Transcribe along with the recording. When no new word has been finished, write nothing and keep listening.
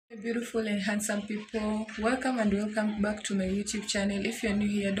Beautiful and handsome people, welcome and welcome back to my YouTube channel. If you're new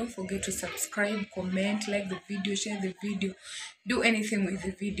here, don't forget to subscribe, comment, like the video, share the video, do anything with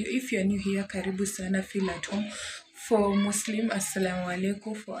the video. If you're new here, karibu sana, feel at home. For Muslim, assalamu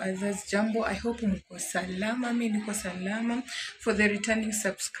alaikum. For others, jambo. I hope mko salama, mimi niko salama. For the returning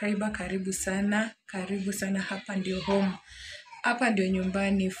subscriber, karibu sana, hapa ndio home, hapa ndio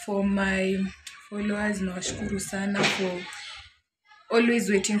nyumbani. For my followers, nawashukuru sana for always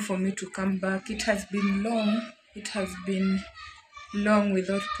waiting for me to come back. It has been long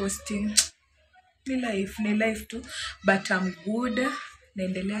without posting. Ni life too, but I'm good,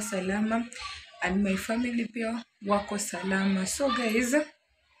 naendelea salama, and my family pia wako salama. So guys,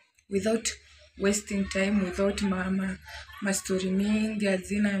 without wasting time, without ma story mingi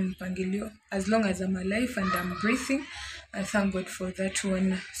hazina mpangilio, as long as I'm alive and I'm breathing, I thank God for that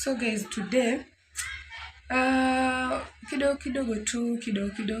one. So guys, today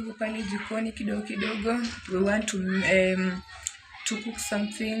kidogo pale jikoni kidogo, we want to cook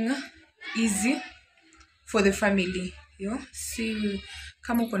something easy for the family, see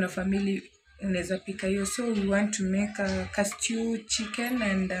kama uko na family unaweza pika hiyo. So we want to make a stew, chicken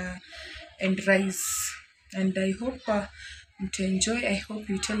and rice, and I hope to enjoy. I hope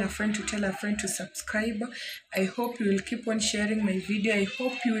you tell a friend to subscribe. I hope you will keep on sharing my video. I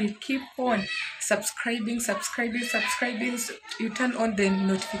hope you will keep on subscribing. You turn on the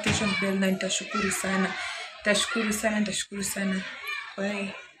notification bell, na nitashukuru sana.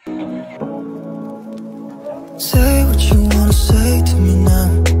 Bye. Say what you wanna say to me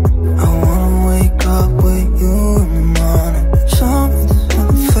now. I wanna wake up with you in the morning. Show me there's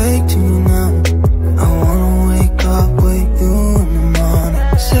nothing fake to me now. I wanna wake up with you in the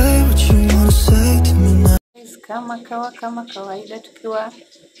morning. Say what you wanna say to me now. Kama kawaida tukiwa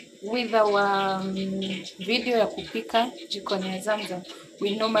with our video ya kupika jikoni ya Zamzam,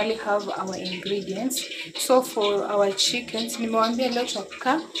 we normally have our ingredients. So for our chickens, nimewambia leo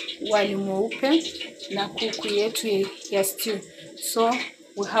tutapika wali mweupe na kuku yetu ya stew. So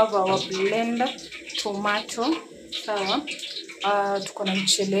we have our blender, tomato, sawa. Tuko na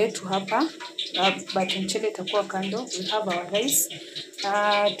mchele yetu hapa, but mchele itakuwa kando. We have our rice.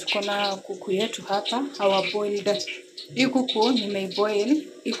 Tuko na kuku yetu hapa, our boiled. Hii kuku nimeiboil,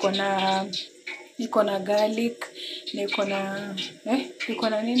 iko na garlic, na iko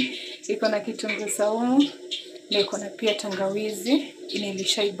na nini? Iko na kitunguu saumu, na iko na pia tangawizi.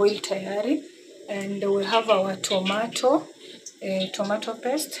 Nilishaiboil tayari. And we have our tomato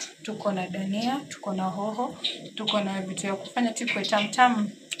paste, tuko na dania, tuko na hoho, tuko na vitu ya kufanya tikwe tamtam,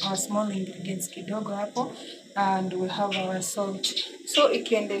 our small ingredients kidogo hapo, and we have our salt. So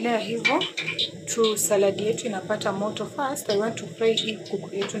ikiendelea hivyo tu salad yetu inapata moto. First I want to fry hii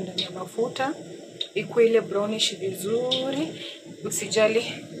kuku yetu ndani ya mafuta ikuwe ile brownish vizuri. Usijali,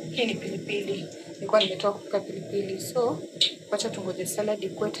 hii ni pilipili, nilikuwa nimetoka kupika pilipili. So wacha tungoje salad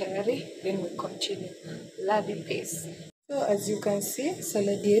ikuwe tayari, then we continue. Love you, peace. So as you can see,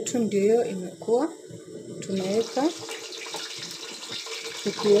 salad yetu ndio hiyo imekuwa. Tunaweka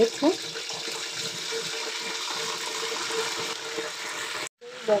kuku yetu.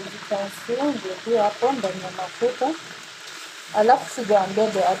 As you can see, ndio hapo ndani ya mafuta. Alafu sijaambia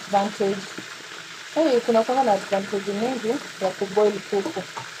the advantage. Kuna kama na advantage nyingi ya kuboil kuku.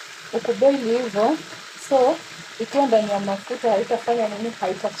 Ukuboil hivyo, so ikiwa ndani ya mafuta haitafanya nini?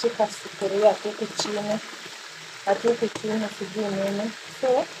 Haitachika sufuria kuku chini. Hatuki chini sijui nini.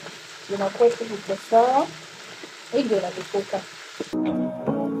 So inakuwa iko sawa. Hivyo inapika.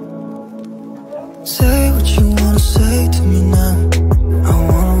 Say what you wanna say to me now. I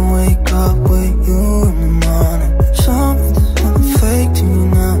wanna wake up with you in the morning. Show me there's nothing fake to me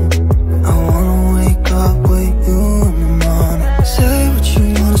now. I wanna wake up with you in the morning. Say what you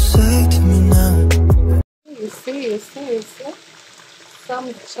wanna say to me now. You see.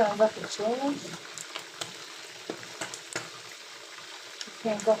 Some changa kuchoni.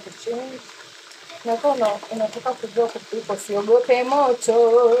 Changa kuchoni. Na kama unataka kujua kupika, usiogope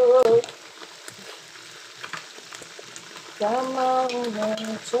moto. Kama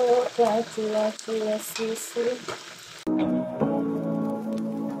unachoka tuachie sisi.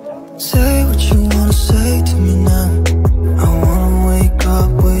 Say what you wanna say to me now. I wanna wake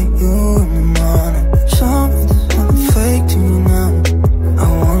up with you in the morning. Show me there's nothing fake to me now. I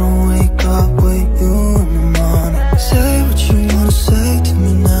wanna wake up with you in the morning. Say what you wanna say to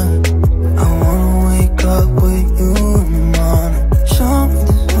me now. I wanna wake up with you in the morning. Show me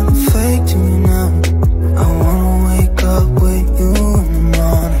there's nothing fake to me now. I wanna wake up with you in the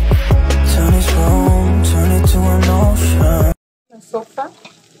morning. Turn this room, turn it to an ocean. So far,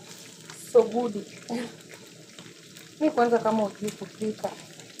 so good. Ni kwanza kama ukipika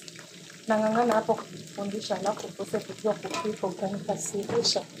nang'ang'ana hapo kufundisha, alafu ukose kujua kupika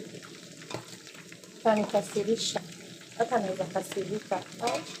utanikasirisha. Utanikasirisha. Hata naweza kasirika.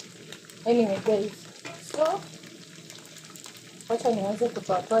 Anyway guys, so wacha nianze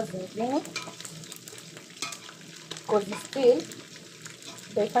kutoa zingine. Because still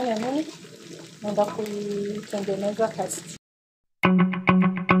nitaifanya nini? Naenda kuitengeneza kasi.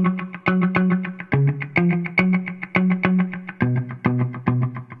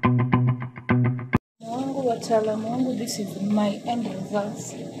 Wataalamu wangu, this is my end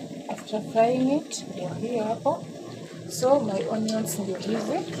results after frying it. Ndio hapo. So my onions ndio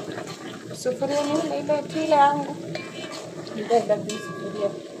hizi. Sufuria ni ile yangu. Ndio this sufuria.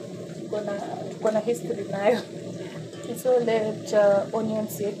 Kuna history nayo. So let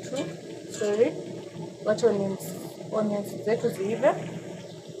onions yetu. What onions zetu ziive.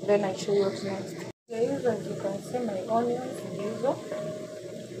 Then I show you what next. Guys, as you can see, my onions hizo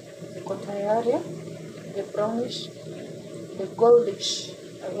ziko tayari. The brownish, the goldish,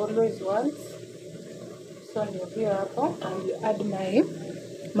 I always want. So ndio hiyo hapo. I will add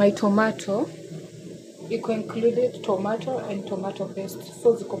my tomato. Iko included tomato and tomato paste.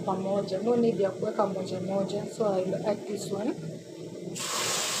 So ziko pamoja. No need ya kuweka moja. So I will add this one.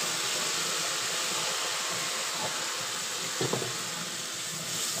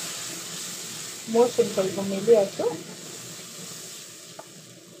 Moshi nitaivumilia tu.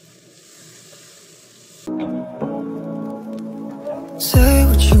 Say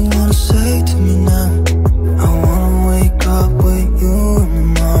what you wanna say to me now. I wanna wake up with you in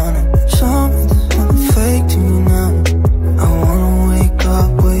the morning. Show me there's nothing fake to me now. I wanna wake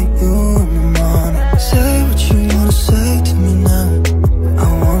up with you in the morning. Say what you wanna say to me now. I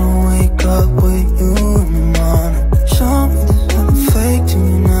wanna wake up with you in the morning. Show me there's nothing fake to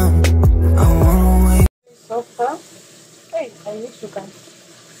me now. I wanna wake so far. Hey, I wish you can.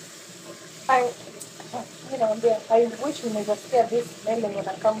 I wish unaweza sikia this smell when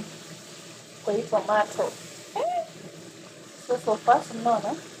I come kwa hii tomato. So far,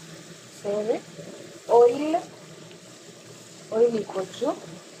 unaona? Sorry. Oil iko juu.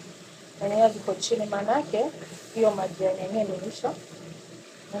 Na nyanya ziko chini, manake hiyo maji ya nyanya imeisha.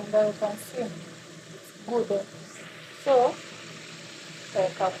 And you can see good. So,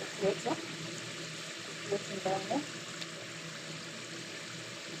 tutaweka kupleta.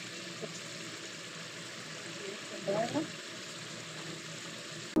 Ndani.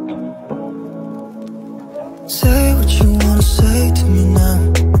 say what you wanna say to me now.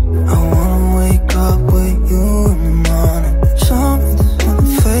 I wanna wake up with you in the morning. Show me there's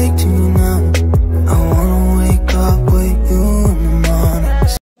nothing fake to me now. I wanna wake up with you in the morning.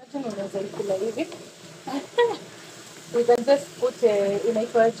 We can just put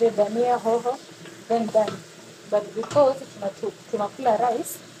inaitwaje dania, hoho, then done. But because tunakula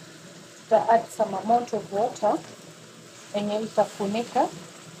rice, to add some amount of water yenye itafunika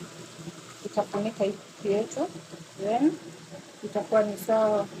hii yetu, then itakuwa ni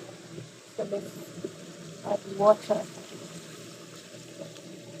sawa. So let's add water.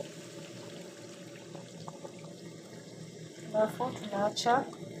 Alafu tunaacha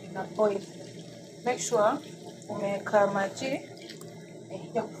na boil. Make sure umeweka maji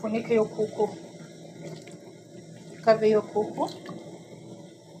ya kufunika hiyo kuku. Cover hiyo kuku.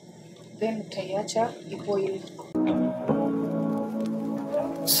 Then utaiacha iboil.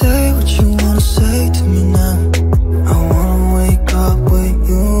 Say what you wanna say to me now. I wanna wake up with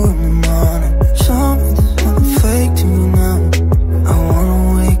you in the morning. Show me there's nothing fake to me now. I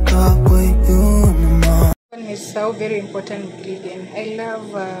wanna wake up with you in the morning. One is so very important ingredient. I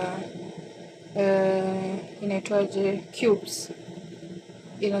love inaitwaje cubes.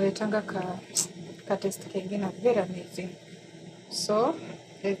 Inaletanga ka taste kingine very amazing. So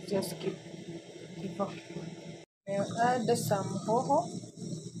let's just keep on. Add some hoho.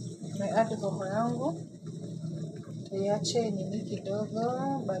 Add hoho yangu. Tuiache nini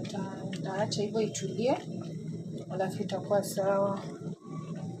kidogo, but nitaacha hivyo itulie. Alafu itakuwa sawa.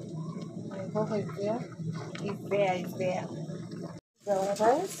 Hoho is there. The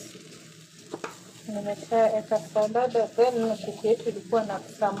rice. Nimeweka standard, then kuku yetu ilikuwa na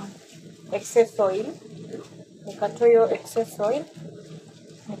some excess oil. Nikatoa hiyo excess oil.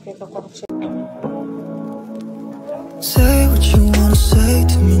 Nikaweka kwa mchele. Say what you wanna say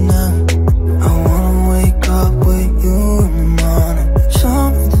to me now. I wanna wake up with you in the morning. Show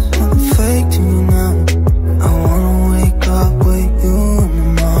me there's nothing fake to me now. I wanna wake up with you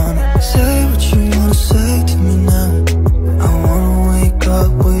in the morning. Say what you wanna say to me now. I wanna wake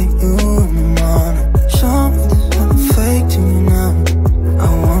up with you in the morning. Show me there's nothing fake to me now. I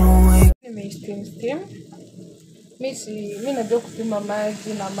wanna wake. Steam. Mimi najua kupima kupima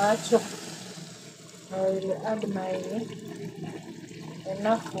maji na macho. I will add my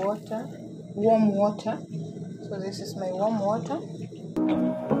enough water, warm water. So this is my warm water.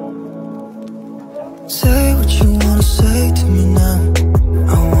 Say what you wanna say to me now.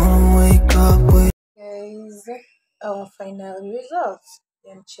 I wanna wake up with. Guys, our final results.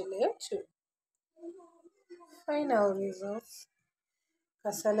 Final results.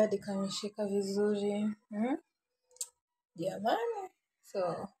 Kasaladi kameshika vizuri. Jamani.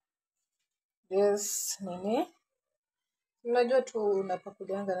 So this nini? Unajua tu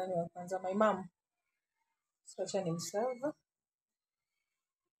unapakulianga nani wa kwanza, my mom. So acha nimserve.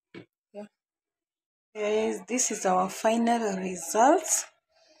 Yeah. Guys, this is our final results.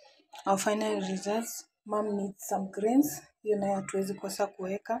 Our final results. Mom needs some greens. Hiyo nayo hatuwezi kosa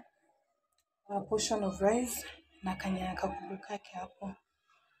kuweka. A portion of rice na kanyanya kakubu kake hapo.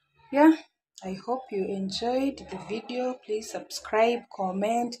 Yeah, I hope you enjoyed the video. Please subscribe,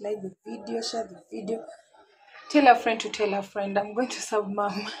 comment, like the video, share the video. Tell a friend to tell a friend. I'm going to serve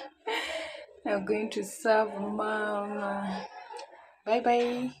mom. I'm going to serve mom.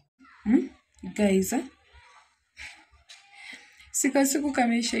 Bye-bye. Guys, siku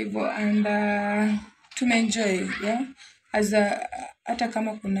kameisha hivyo and tumeenjoy, yeah. Hata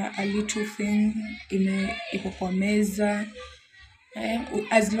kama kuna a little thing iko kwa meza,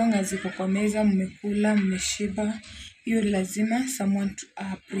 as long as iko kwa meza, mmekula, mmeshiba, hiyo lazima someone to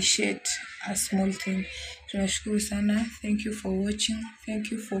appreciate a small thing. Tunashukuru sana. Thank you for watching.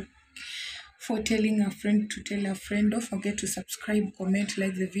 Thank you for telling a friend to tell a friend. Don't forget to subscribe, comment,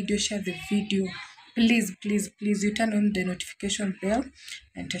 like the video, share the video. Please, please, please, you turn on the notification bell.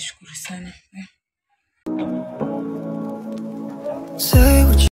 And tashukuru sana. Say what you